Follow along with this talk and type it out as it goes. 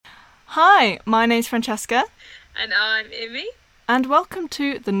Hi, my name's Francesca. And I'm Imi. And welcome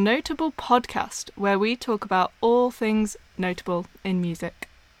to the Notable Podcast, where we talk about all things notable in music.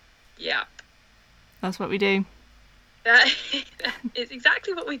 Yeah. That's what we do. That is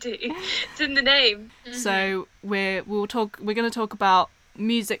exactly what we do. It's in the name. Mm-hmm. So we're going to talk about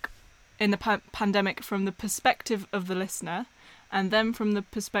music in the pandemic from the perspective of the listener, and then from the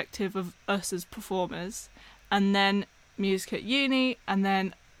perspective of us as performers, and then music at uni, and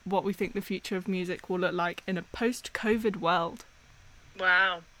then what we think the future of music will look like in a post-COVID world.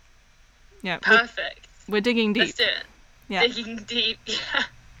 Wow. Yeah. Perfect. We're digging deep. Let's do it. Yeah. Digging deep. Yeah.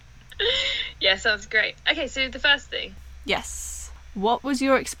 Yeah, sounds great. Okay, so the first thing. Yes. What was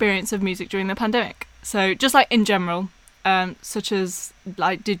your experience of music during the pandemic? So just like in general, such as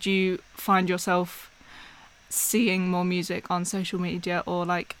like, did you find yourself seeing more music on social media or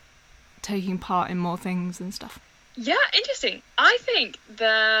like taking part in more things and stuff? Yeah, interesting. I think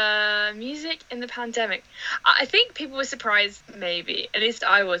the music in the pandemic, I think people were surprised, maybe, at least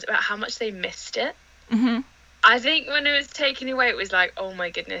I was, about how much they missed it. Mm-hmm. I think when it was taken away, it was like, oh my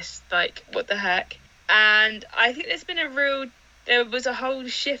goodness, like, what the heck? And I think there was a whole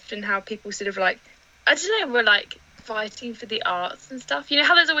shift in how people sort of like, I don't know, were like fighting for the arts and stuff. You know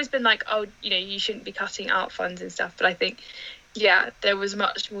how there's always been like, oh, you know, you shouldn't be cutting art funds and stuff. But I think, yeah, there was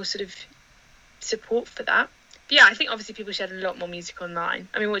much more sort of support for that. Yeah, I think obviously people shared a lot more music online.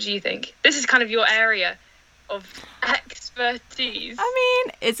 I mean, what do you think? This is kind of your area of expertise. I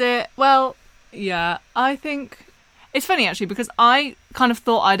mean, is it? Well, yeah, I think it's funny actually because I kind of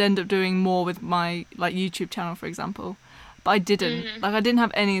thought I'd end up doing more with my like YouTube channel, for example, but I didn't. Mm-hmm. Like I didn't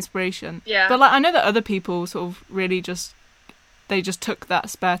have any inspiration. Yeah. But like I know that other people sort of really just took that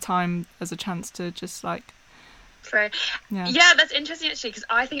spare time as a chance to just like. Right. Yeah, that's interesting actually, because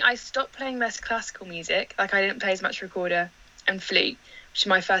I think I stopped playing less classical music. Like I didn't play as much recorder and flute, which are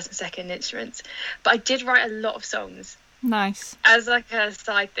my first and second instruments, but I did write a lot of songs. Nice. As like a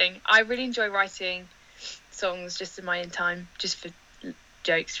side thing. I really enjoy writing songs just in my own time, just for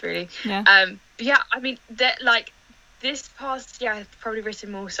jokes really. Yeah. But yeah, I mean that like this past year I've probably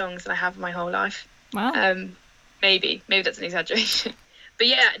written more songs than I have my whole life. Wow. Maybe that's an exaggeration. But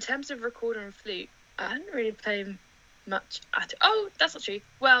yeah, in terms of recorder and flute, I didn't really play much at it. Oh, that's not true.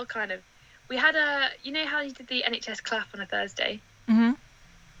 Well, kind of. We had you know how you did the NHS clap on a Thursday? Mm-hmm.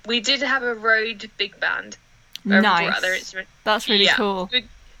 We did have a Rode big band. Nice. Other instruments. That's really cool. We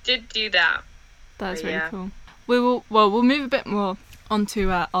did do that. That's really cool. We'll move a bit more onto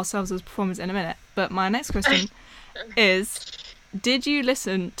ourselves as performers in a minute. But my next question is, did you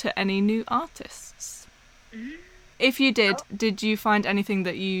listen to any new artists? Mm-hmm. If you did you find anything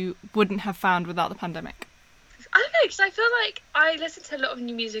that you wouldn't have found without the pandemic? I don't know, because I feel like I listen to a lot of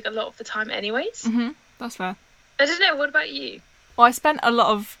new music a lot of the time anyways. Mm-hmm. That's fair. I don't know, what about you? Well, I spent a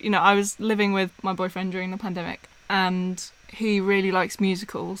lot of, I was living with my boyfriend during the pandemic, and he really likes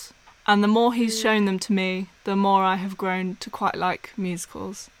musicals. And the more he's shown them to me, the more I have grown to quite like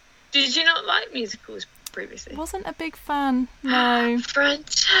musicals. Did you not like musicals previously? Wasn't a big fan, no.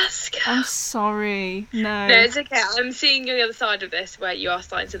 Francesca. I'm sorry, no. No, it's okay. I'm seeing you on the other side of this where you are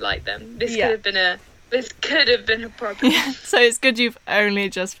starting to like them. This could have been a problem. Yeah, so it's good you've only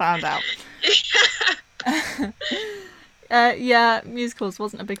just found out. Yeah, musicals,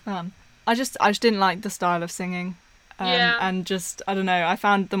 wasn't a big fan. I just didn't like the style of singing. And just, I don't know, I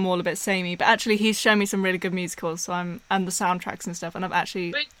found them all a bit samey. But actually, he's shown me some really good musicals, and the soundtracks and stuff, and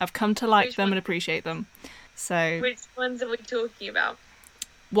I've come to like them and appreciate them. So. Which ones are we talking about?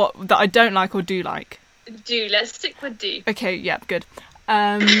 What, that I don't like or do like? Let's stick with do. Okay, yeah, good.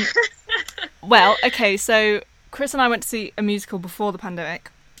 Well, okay, so Chris and I went to see a musical before the pandemic,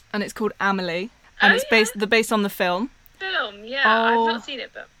 and it's called Amelie, and it's based on the film. I've not seen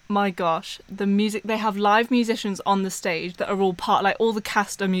it, but my gosh, the music, they have live musicians on the stage that are all like all the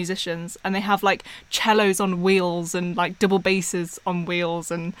cast are musicians, and they have like cellos on wheels and like double basses on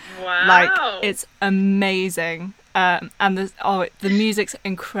wheels, and like it's amazing. And the music's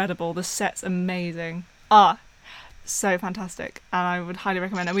incredible, the set's amazing, so fantastic, and I would highly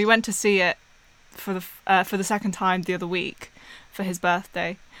recommend it. We went to see it for the second time the other week for his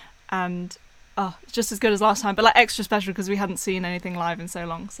birthday, and it's just as good as last time, but like extra special because we hadn't seen anything live in so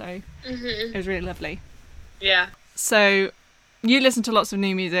long, so It was really lovely. Yeah. So you listen to lots of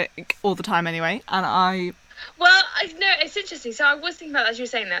new music all the time anyway, and Well, it's interesting. So I was thinking about that as you were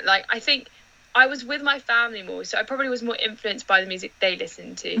saying that. Like, I think I was with my family more, so I probably was more influenced by the music they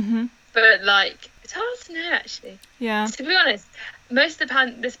listened to. Mm-hmm. But like, it's hard to know actually. Yeah. To be honest, most of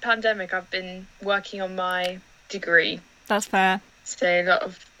this pandemic, I've been working on my degree. That's fair. So a lot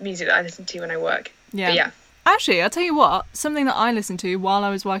of music that I listen to when I work. Yeah. But yeah. Actually, I'll tell you what, something that I listened to while I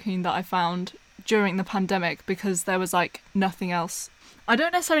was working that I found during the pandemic, because there was like nothing else. I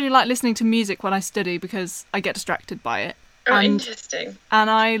don't necessarily like listening to music when I study because I get distracted by it. Oh, interesting. And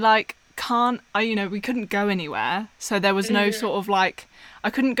I we couldn't go anywhere, so there was no sort of like, I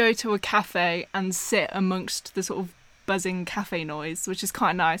couldn't go to a cafe and sit amongst the sort of buzzing cafe noise, which is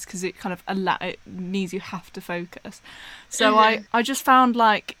quite nice because it kind of it means you have to focus. So I just found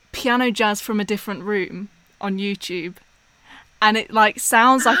like piano jazz from a different room on YouTube, and it like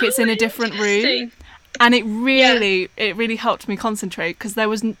sounds like it's in a different room, and it really helped me concentrate because there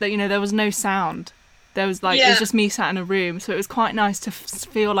was no sound. There was like it was just me sat in a room, so it was quite nice to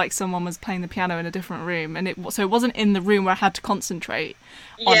feel like someone was playing the piano in a different room, and it wasn't in the room where I had to concentrate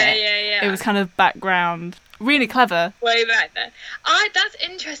on it. It was kind of background. Really clever. Way back there. That's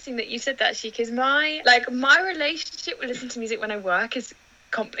interesting that you said that, actually, because my relationship with listening to music when I work is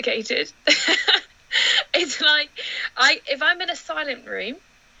complicated. It's like if I'm in a silent room,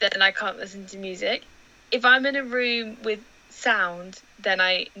 then I can't listen to music. If I'm in a room with sound, then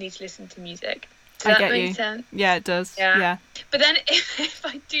I need to listen to music. Does that make sense? Yeah, it does. Yeah. But then if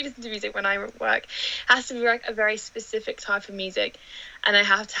I do listen to music when I work, it has to be like a very specific type of music, and I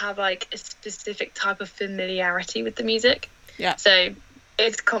have to have like a specific type of familiarity with the music. Yeah. So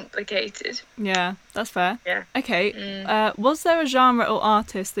it's complicated. Yeah, that's fair. Yeah. Okay. Was there a genre or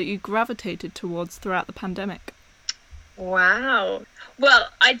artist that you gravitated towards throughout the pandemic? Wow. Well,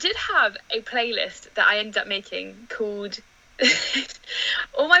 I did have a playlist that I ended up making called...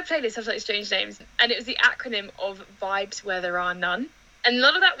 all my playlists have like strange names, and it was the acronym of Vibes Where There Are None, and a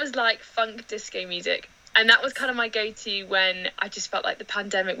lot of that was like funk disco music, and that was kind of my go-to when I just felt like the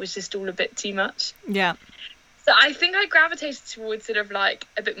pandemic was just all a bit too much. Yeah. So I think I gravitated towards sort of like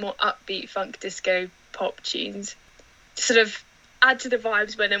a bit more upbeat funk disco pop tunes to sort of add to the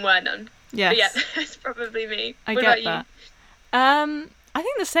vibes when there were none. Yes. But yeah, that's probably me. I what get about that. You? I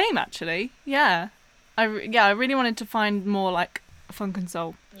think the same, actually. Yeah. I really wanted to find more like funk and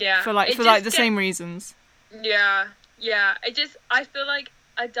soul. Yeah. For the same reasons. Yeah. I feel like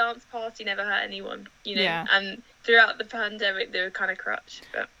a dance party never hurt anyone, you know. Yeah. And throughout the pandemic, they were kind of crutch.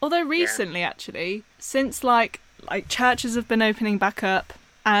 But although recently, actually, since like churches have been opening back up,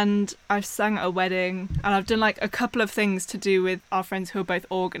 and I've sang at a wedding, and I've done like a couple of things to do with our friends who are both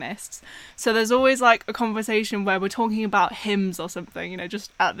organists. So there's always like a conversation where we're talking about hymns or something, you know,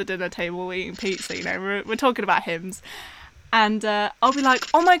 just at the dinner table eating pizza, you know, we're talking about hymns. And I'll be like,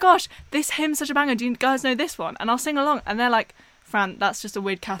 oh my gosh, this hymn's such a banger, do you guys know this one? And I'll sing along, and they're like, Fran, that's just a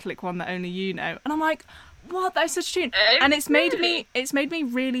weird Catholic one that only you know. And I'm like, what? That's such a tune. And it's made me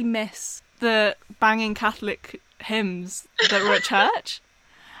really miss the banging Catholic hymns that were at church.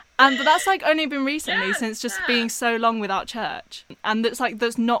 But that's like only been recently, since just being so long without church. And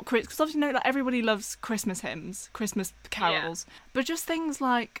that's not Christmas, because obviously, you know, like, everybody loves Christmas hymns, Christmas carols, but just things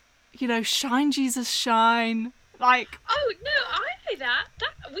like, you know, Shine Jesus Shine, like. Oh no, I know that.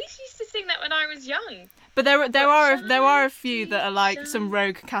 We used to sing that when I was young. But there are a few that are like some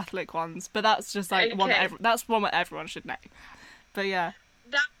rogue Catholic ones, but that's just like one that everyone should know. But yeah.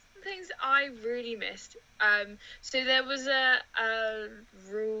 That's the things I really missed. So there was a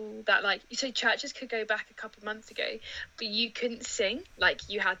rule that like, so churches could go back a couple of months ago, but you couldn't sing. Like,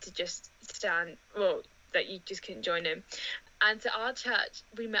 you had to just stand. Well, that you just couldn't join in. And to our church,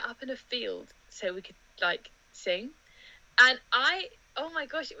 we met up in a field so we could like sing. And oh my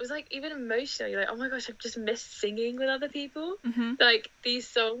gosh, it was like even emotional. You're like, oh my gosh, I've just missed singing with other people. Mm-hmm. Like these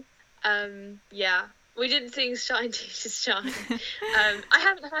songs. Yeah, we didn't sing Shine Jesus Shine. I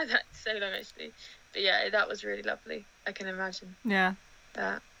haven't heard that so long actually. But yeah, that was really lovely. I can imagine. Yeah.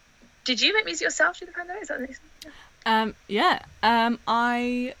 That. Did you make music yourself through the pandemic? Is that the next one? Yeah.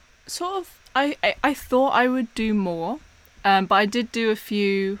 I sort of I thought I would do more, but I did do a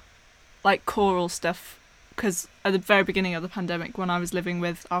few like choral stuff, because at the very beginning of the pandemic, when I was living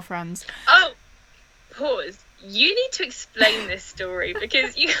with our friends. Oh, pause. You need to explain this story,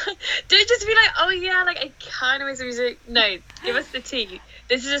 because you don't just be like, oh yeah, like I kind of make some music. No, give us the tea.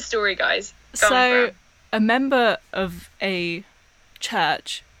 This is a story, guys. So a member of a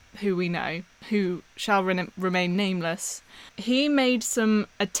church who we know, who shall remain nameless, he made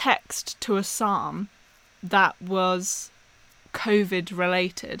a text to a psalm that was COVID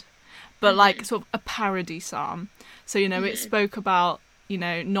related, but like sort of a parody psalm. So, you know, it spoke about, you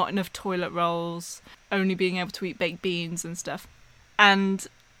know, not enough toilet rolls, only being able to eat baked beans and stuff. And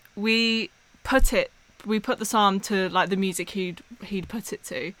we put the psalm to like the music he'd put it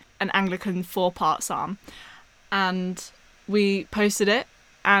to, an Anglican 4-part psalm, and we posted it,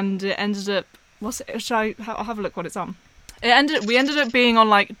 and it ended up, I'll have a look what it's on. We ended up being on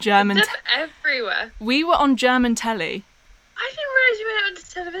like German. It's everywhere. We were on German telly. I didn't realise you went onto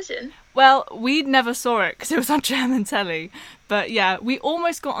television. Well, we never saw it because it was on German telly. But yeah, we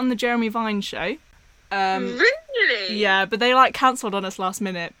almost got on the Jeremy Vine show. Really? Yeah, but they like cancelled on us last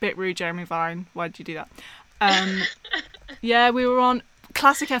minute. Bit rude, Jeremy Vine. Why'd you do that? Yeah, we were on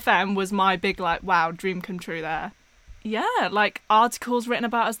Classic FM. Was my big like wow dream come true there. Yeah, like articles written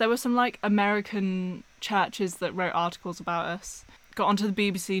about us. There were some like American churches that wrote articles about us. Got onto the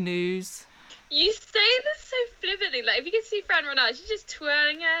BBC News. You say this so flippantly. Like, if you could see Fran right now, she's just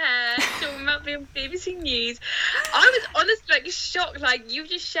twirling her hair, talking about being on BBC News. I was honestly, like, shocked. Like, you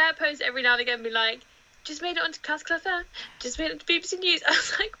just share posts every now and again and be like, just made it onto Classical FM, just made it onto BBC News. I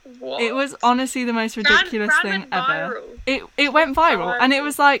was like, what? It was honestly the most ridiculous Fran thing went ever. viral. It went viral, and it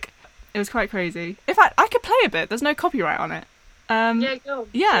was like, it was quite crazy. In fact, I could play a bit. There's no copyright on it. Yeah, go on.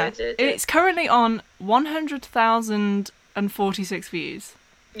 Yeah, Do it. It's currently on 100,046 views.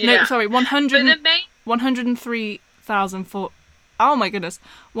 Yeah. No, sorry, 103,000. Oh my goodness,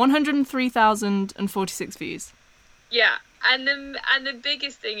 103,046 views. Yeah, and the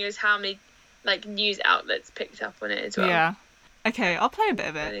biggest thing is how many like news outlets picked up on it as well. Yeah. Okay, I'll play a bit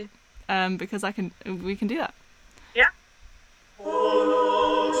of it. Because we can do that. Yeah.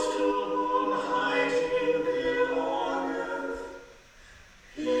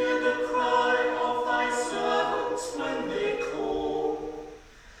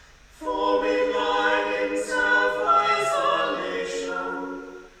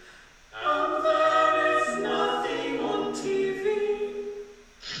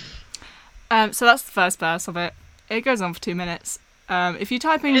 So that's the first verse of it. It goes on for 2 minutes. If you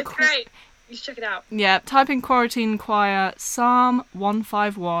type in... It's great. You should check it out. Yeah, type in Quarantine Choir Psalm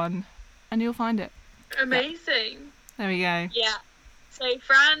 151 and you'll find it. Amazing. Yeah. There we go. Yeah. So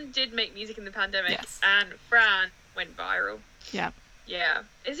Fran did make music in the pandemic. Yes. And Fran went viral. Yeah. Yeah.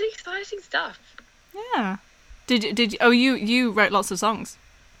 It's exciting stuff. Yeah. Did you wrote lots of songs?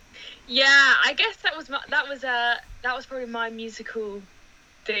 Yeah, I guess that was probably my musical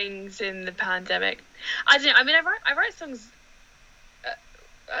things in the pandemic. I don't know. I mean, I write songs.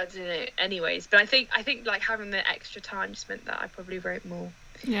 I don't know. Anyways, but I think like having the extra time just meant that I probably wrote more.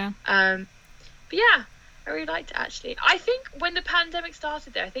 Yeah. But yeah, I really liked it actually. I think when the pandemic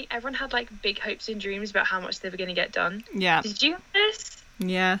started, though, I think everyone had like big hopes and dreams about how much they were going to get done. Yeah. Did you have this?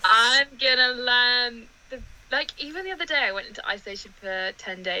 Yes. I'm gonna learn even the other day I went into isolation for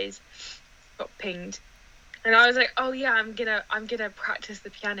 10 days, got pinged, and I was like, oh yeah, I'm gonna practice the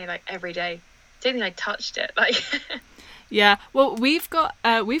piano like every day. Don't think I touched it. Like yeah. Well, we've got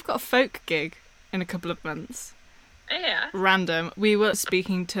a folk gig in a couple of months. Yeah. Random. We were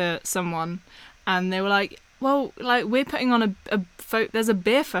speaking to someone and they were like, well, like we're putting on a folk, there's a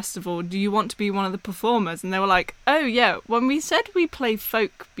beer festival, do you want to be one of the performers? And they were like, oh yeah, when we said we play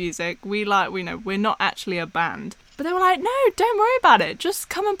folk music, we know we're not actually a band. But they were like, no, don't worry about it, just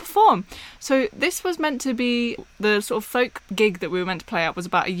come and perform. So this was meant to be the sort of folk gig that we were meant to play at was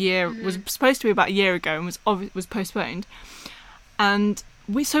about a year, was supposed to be about a year ago and was postponed. And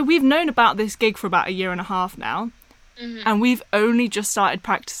we've known about this gig for about a year and a half now, and we've only just started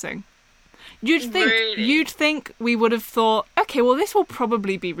practicing. You'd think we would have thought, okay, well, this will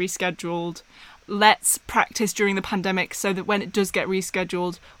probably be rescheduled. Let's practice during the pandemic so that when it does get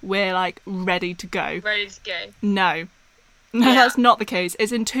rescheduled, we're, like, ready to go. Ready to go. No, that's not the case.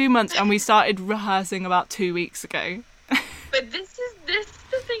 It's in 2 months and we started rehearsing about 2 weeks ago. But this is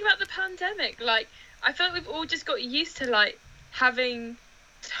the thing about the pandemic. Like, I feel like we've all just got used to, like, having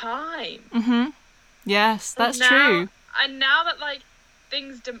time. Mm-hmm. Yes, that's true. And now that, like,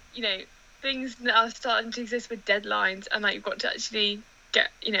 things are starting to exist with deadlines and like you've got to actually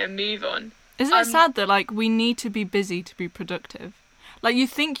get move on. Isn't it sad that like we need to be busy to be productive? Like you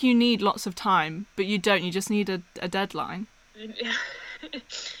think you need lots of time, but you don't. You just need a deadline.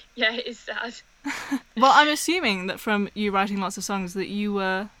 Yeah, it is sad. Well, I'm assuming that from you writing lots of songs that you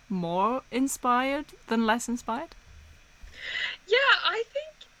were more inspired than less inspired. Yeah, I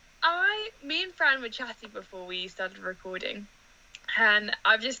think me and Fran were chatting before we started recording. And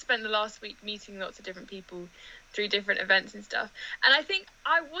I've just spent the last week meeting lots of different people through different events and stuff. And I think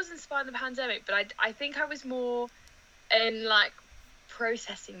I was inspired in the pandemic, but I think I was more in, like,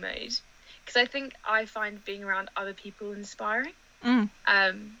 processing mode. Because I think I find being around other people inspiring. Which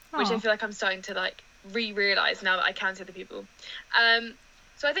I feel like I'm starting to, like, realise now that I can see other people.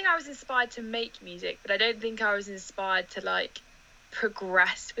 So I think I was inspired to make music, but I don't think I was inspired to, like,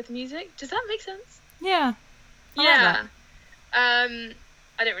 progress with music. Does that make sense? Yeah. I like that.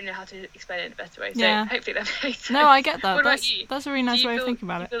 I don't really know how to explain it in a better way, so hopefully that makes sense. No, I get that. What about you? That's a really nice way of thinking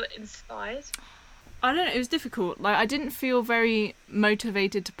about it. Do you feel inspired? I don't know, it was difficult. Like, I didn't feel very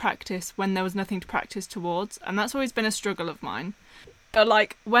motivated to practice when there was nothing to practice towards, and that's always been a struggle of mine. But,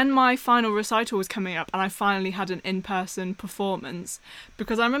 like, when my final recital was coming up and I finally had an in-person performance,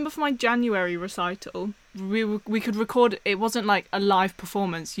 because I remember for my January recital, we could record, it wasn't like a live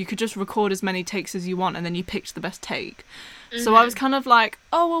performance, you could just record as many takes as you want and then you picked the best take. Mm-hmm. So I was kind of like,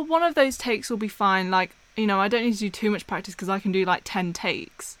 oh, well, one of those takes will be fine, like, you know, I don't need to do too much practice because I can do, like, 10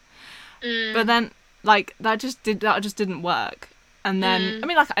 takes. But then, like, that just didn't work. And then, I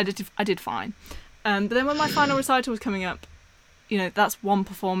mean, like, I did fine. But then when my final recital was coming up, you know, that's one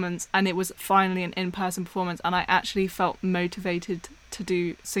performance, and it was finally an in-person performance, and I actually felt motivated to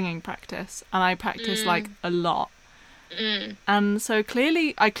do singing practice, and I practiced like a lot. And so I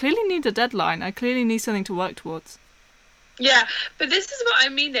clearly need a deadline. I clearly need something to work towards. Yeah, but this is what I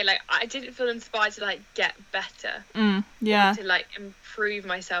mean though, like, I didn't feel inspired to, like, get better. Yeah. Or to, like, improve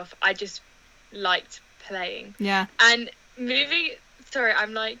myself. I just liked playing. Yeah. And moving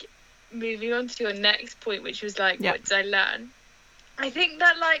on to your next point, which was, like, what did I learn? I think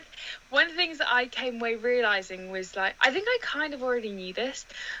that, like, one of the things that I came away realising was, like, I think I kind of already knew this.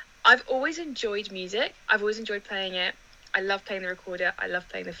 I've always enjoyed music. I've always enjoyed playing it. I love playing the recorder. I love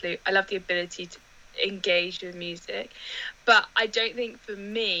playing the flute. I love the ability to engage with music. But I don't think, for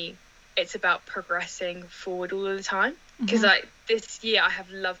me, it's about progressing forward all of the time. Because, like, this year I have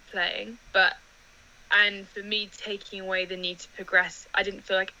loved playing. And for me, taking away the need to progress, I didn't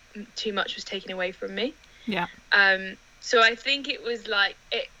feel like too much was taken away from me. Yeah. So I think it was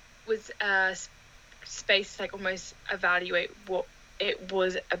a space to, like, almost evaluate what it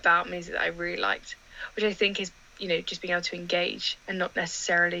was about music that I really liked, which I think is, you know, just being able to engage and not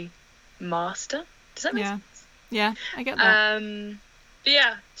necessarily master. Does that make sense? Yeah, I get that. But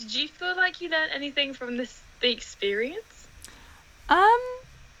yeah, did you feel like you learned anything from the experience?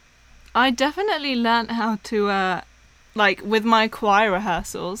 I definitely learnt how to like, with my choir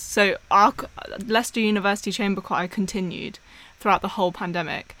rehearsals, so our Leicester University Chamber Choir continued throughout the whole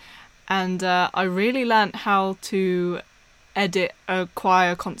pandemic, and I really learnt how to edit a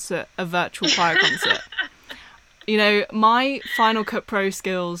choir concert, a virtual choir concert. You know, my Final Cut Pro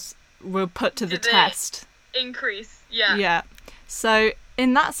skills were put to the test. Increase, yeah. Yeah. So,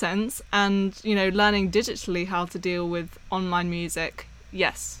 in that sense, and, you know, learning digitally how to deal with online music,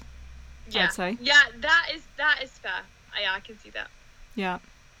 yes, I'd say. Yeah, that is fair. Yeah, I can see that. Yeah.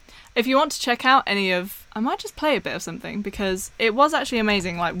 If you want to check out any of... I might just play a bit of something, because it was actually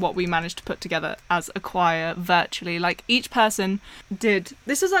amazing, like, what we managed to put together as a choir virtually. Like, each person did...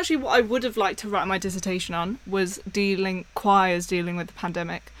 This is actually what I would have liked to write my dissertation on, was choirs dealing with the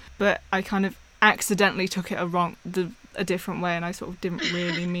pandemic. But I kind of accidentally took it a different way, and I sort of didn't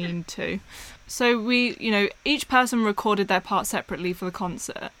really mean to. So we, you know, each person recorded their part separately for the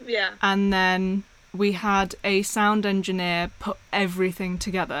concert. Yeah. And then we had a sound engineer put everything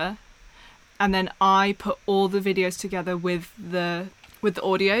together, and then I put all the videos together with the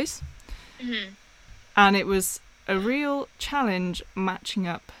audios. And it was a real challenge matching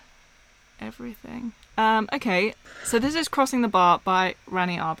up everything. Okay, so this is Crossing the Bar by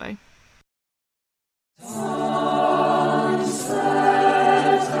Rani Arbo.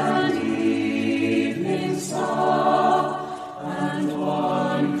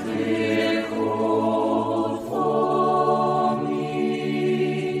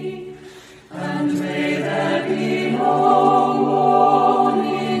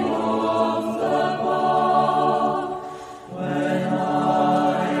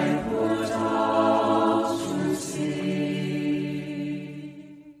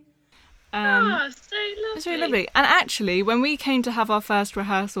 It's really lovely. And actually, when we came to have our first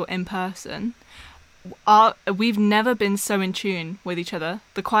rehearsal in person, we've never been so in tune with each other.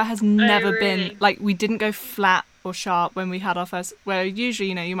 The choir has never been, like, we didn't go flat or sharp when we had our first, where usually,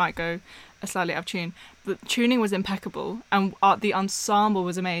 you know, you might go a slightly out of tune. The tuning was impeccable, and the ensemble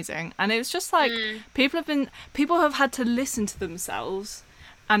was amazing. And it was just like, people have had to listen to themselves,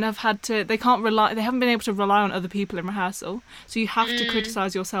 and they haven't been able to rely on other people in rehearsal. So you have to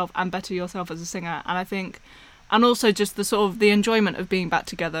criticise yourself and better yourself as a singer. And I think, and also just the sort of the enjoyment of being back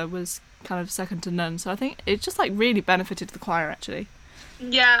together was kind of second to none. So I think it just, like, really benefited the choir, actually.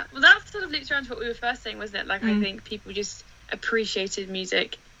 Yeah, well, that sort of loops around to what we were first saying, wasn't it? Like, I think people just appreciated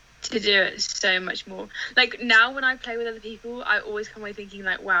music to do it so much more. Like, now when I play with other people, I always come away thinking,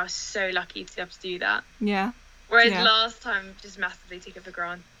 like, wow, so lucky to be able to do that. Yeah. Whereas last time, just massively took it for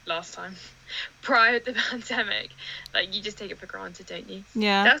granted. Last time, prior to the pandemic, like, you just take it for granted, don't you?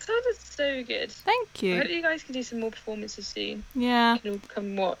 Yeah. That sounded so good. Thank you. I hope you guys can do some more performances soon. Yeah. You can all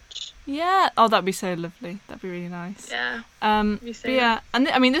come watch. Yeah. Oh, that'd be so lovely. That'd be really nice. Yeah. But yeah, and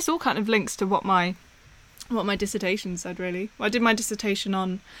I mean, this all kind of links to what my what my dissertation said, really. Well, I did my dissertation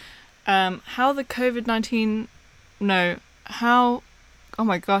on how the COVID-19... No, how... Oh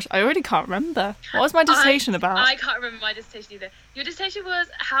my gosh, I already can't remember. What was my dissertation about? I can't remember my dissertation either. Your dissertation was,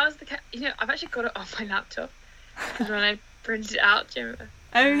 how's the... I've actually got it on my laptop. Because when I printed it out, do you remember?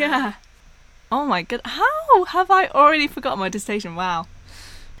 Oh, yeah. Oh my god, how have I already forgotten my dissertation? Wow.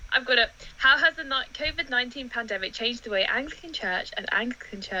 I've got it. How has the COVID-19 pandemic changed the way Anglican Church and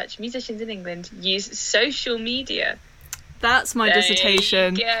Anglican Church musicians in England use social media? That's my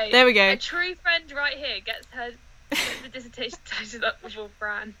dissertation. There we go. A true friend right here gets the dissertation titled up before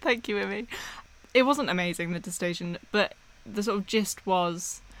Fran. Thank you, Amy. It wasn't amazing, the dissertation, but the sort of gist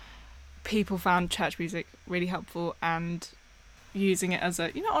was people found church music really helpful and using it as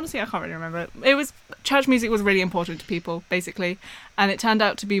a... honestly, I can't really remember. Church music was really important to people, basically, and it turned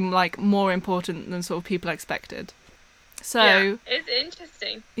out to be, like, more important than sort of people expected. So... Yeah, it's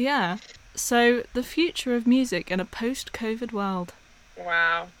interesting. Yeah. So, the future of music in a post-COVID world.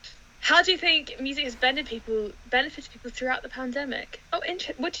 Wow. How do you think music has benefited people throughout the pandemic?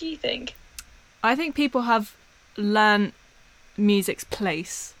 What do you think? I think people have learned music's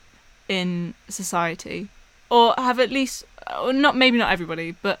place in society, or have at least, maybe not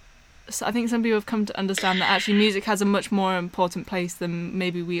everybody, but I think some people have come to understand that actually music has a much more important place than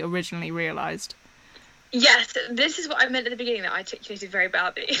maybe we originally realised. Yes, this is what I meant at the beginning that I articulated very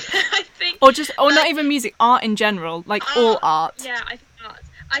badly. I think, not even music, art in general, like all art. Yeah, I think art.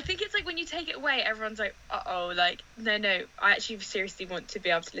 I think it's like when you take it away, everyone's like, uh-oh, like, no, I actually seriously want to be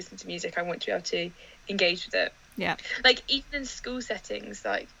able to listen to music. I want to be able to engage with it. Yeah. Like, even in school settings,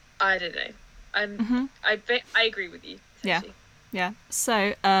 like, I don't know. I agree with you. Yeah.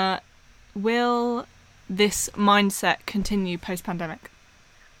 So, will this mindset continue post-pandemic?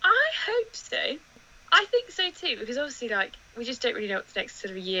 I hope so. I think so too, because obviously, like, we just don't really know what the next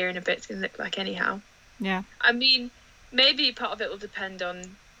sort of year and a bit's going to look like anyhow. Yeah. I mean, maybe part of it will depend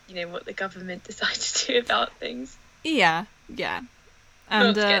on, what the government decides to do about things. Yeah. And,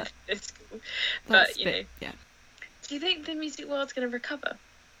 not to get political, but, Yeah. Do you think the music world's going to recover?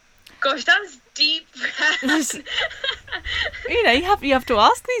 Gosh, that's deep. You have to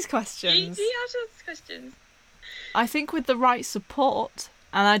ask these questions. You have to ask questions. I think with the right support,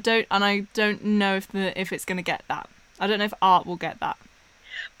 and I don't know if it's going to get that. I don't know if art will get that.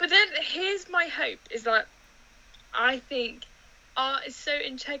 But then here's my hope, is that I think art is so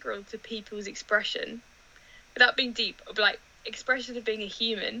integral to people's expression, without being deep, of like expression of being a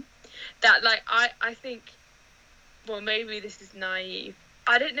human, that like I think, well, maybe this is naive.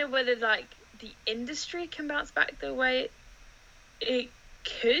 I don't know whether like the industry can bounce back the way it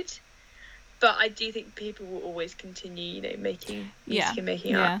could, but I do think people will always continue, making music and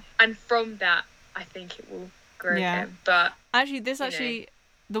making art, and from that, I think it will grow again. But actually,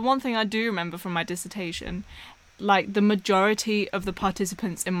 the one thing I do remember from my dissertation, like the majority of the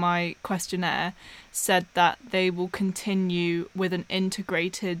participants in my questionnaire said that they will continue with an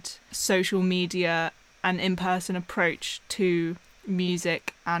integrated social media and in-person approach to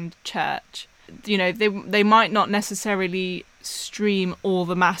music and church. They might not necessarily stream all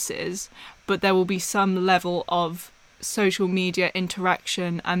the masses, but there will be some level of social media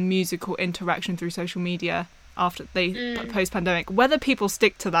interaction and musical interaction through social media after post-pandemic. Whether people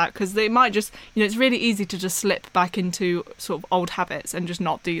stick to that, because they might just, it's really easy to just slip back into sort of old habits and just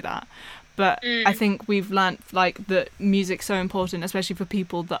not do that. But I think we've learnt like that music's so important, especially for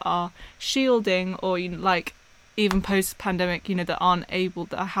people that are shielding or like even post-pandemic, that aren't able,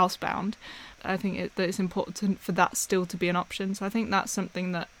 that are housebound. I think that it's important for that still to be an option. So I think that's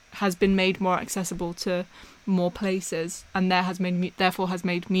something that has been made more accessible to more places, and therefore has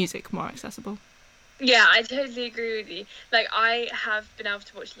made music more accessible. Yeah, I totally agree with you. Like, I have been able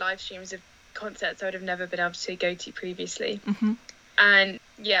to watch live streams of concerts I would have never been able to go to previously. Mm-hmm. And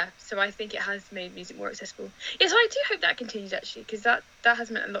yeah, so I think it has made music more accessible. Yeah, so I do hope that continues, actually, because that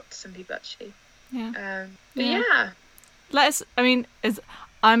has meant a lot to some people, actually. Yeah.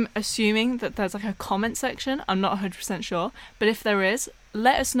 I'm assuming that there's like a comment section. I'm not 100% sure, but if there is,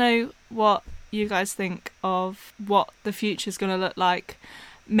 let us know what you guys think of what the future's going to look like.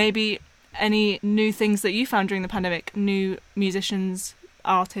 Maybe any new things that you found during the pandemic, new musicians,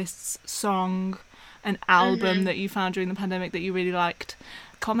 artists, song, an album that you found during the pandemic that you really liked.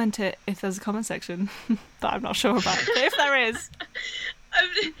 Comment it if there's a comment section that I'm not sure about. But if there is,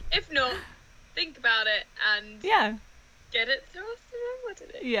 if not, think about it and get it to us. What is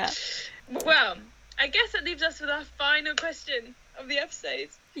it? Yeah. Well, I guess that leaves us with our final question of the episode.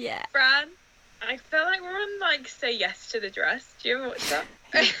 Yeah. Fran, I feel like we're on like Say Yes to the Dress. Do you ever watch that?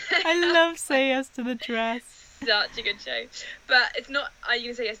 I love Say Yes to the Dress. Such a good show. But it's not Are You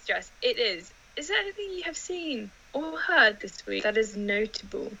Gonna Say Yes to the Dress? It is is there anything you have seen or heard this week that is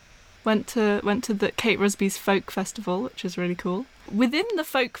notable? Went to the Kate Rusby's folk festival, which is really cool. Within the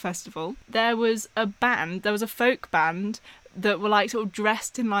folk festival, there was a folk band that were like sort of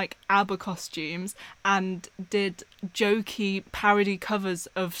dressed in like ABBA costumes and did jokey parody covers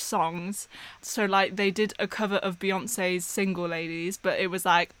of songs. So like they did a cover of Beyonce's Single Ladies, but it was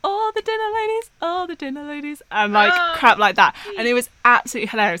like, oh the dinner ladies, and like crap like that. And it was absolutely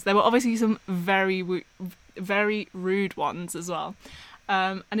hilarious. There were obviously some very rude ones as well.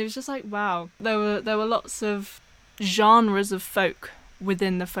 And it was just like, wow. There were lots of genres of folk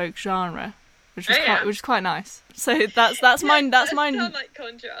within the folk genre, which is quite nice. So that's my like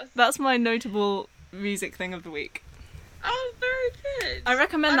contrast. That's my notable music thing of the week. Oh, very good. I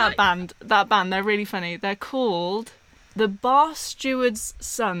recommend that band. That band, they're really funny. They're called the Bar Steward's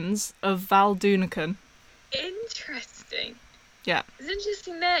Sons of Valdoonican. Interesting. Yeah. It's an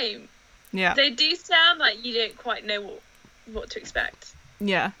interesting name. Yeah. They do sound like you don't quite know what to expect.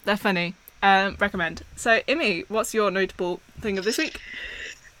 Yeah, they're funny. Recommend. So, Imi, what's your notable thing of this week?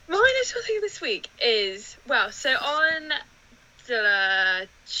 My notable thing of this week is, so on the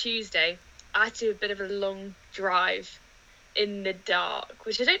Tuesday, I had to do a bit of a long drive in the dark,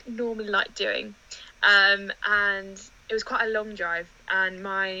 which I don't normally like doing. And it was quite a long drive, and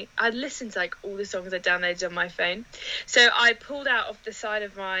I listened to like all the songs I downloaded on my phone. So I pulled out of the side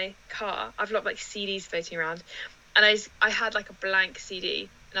of my car. I've got like CDs floating around, and I had like a blank CD,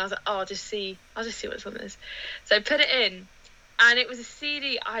 and I was like, oh, I'll just see what's on this. So I put it in, and it was a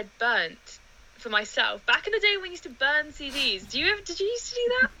CD I had burnt for myself back in the day when we used to burn CDs. Did you used to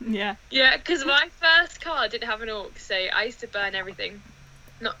do that? Yeah. Yeah, because my first car didn't have an aux, so I used to burn everything,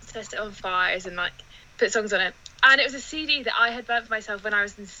 not set it on fires and like put songs on it. And it was a CD that I had burnt for myself when I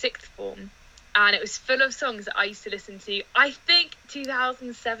was in sixth form, and it was full of songs that I used to listen to, I think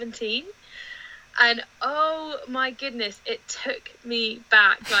 2017. And oh my goodness, it took me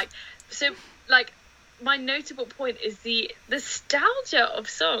back. My notable point is the nostalgia of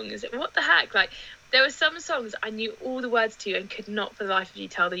songs. What the heck? Like, there were some songs I knew all the words to and could not for the life of you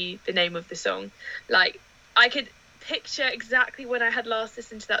tell the name of the song. Like, I could picture exactly when I had last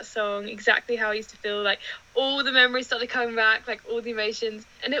listened to that song, exactly how I used to feel, like all the memories started coming back, like all the emotions.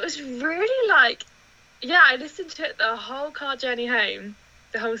 And it was really like, I listened to it the whole car journey home,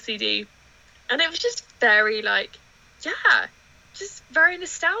 the whole CD. And it was just very just very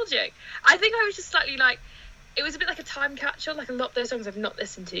nostalgic. I think I was just slightly like, it was a bit like a time capsule. Like a lot of those songs I've not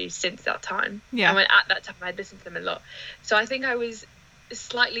listened to since that time. Yeah. And when at that time I'd listened to them a lot. So I think I was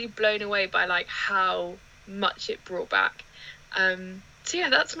slightly blown away by like how much it brought back. So yeah,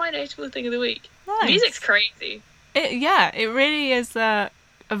 that's my notable thing of the week. Nice. Music's crazy. It really is a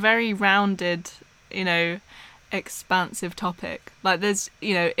very rounded, expansive topic. Like there's,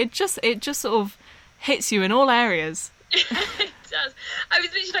 it just sort of hits you in all areas. It does. I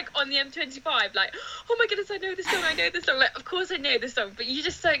was literally like on the M25, like, oh my goodness, I know this song. Like, of course I know this song, but you're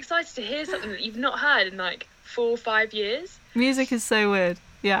just so excited to hear something that you've not heard in like 4 or 5 years. Music is so weird.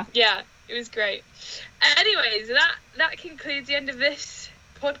 Yeah. Yeah, it was great. Anyways, that concludes the end of this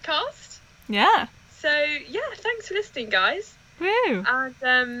podcast. Yeah. So yeah, thanks for listening, guys. Woo.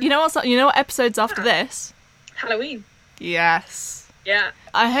 And you know what episode's after this? Halloween. Yes. Yeah.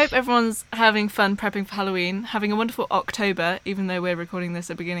 I hope everyone's having fun prepping for Halloween, having a wonderful October, even though we're recording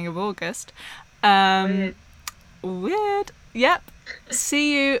this at the beginning of August. Weird. Yep.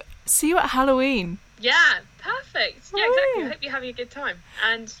 See you at Halloween. Yeah, perfect. Yeah, exactly. I hope you're having a good time.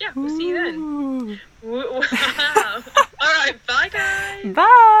 And yeah, we'll see you then. Wow. All right, bye guys.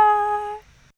 Bye.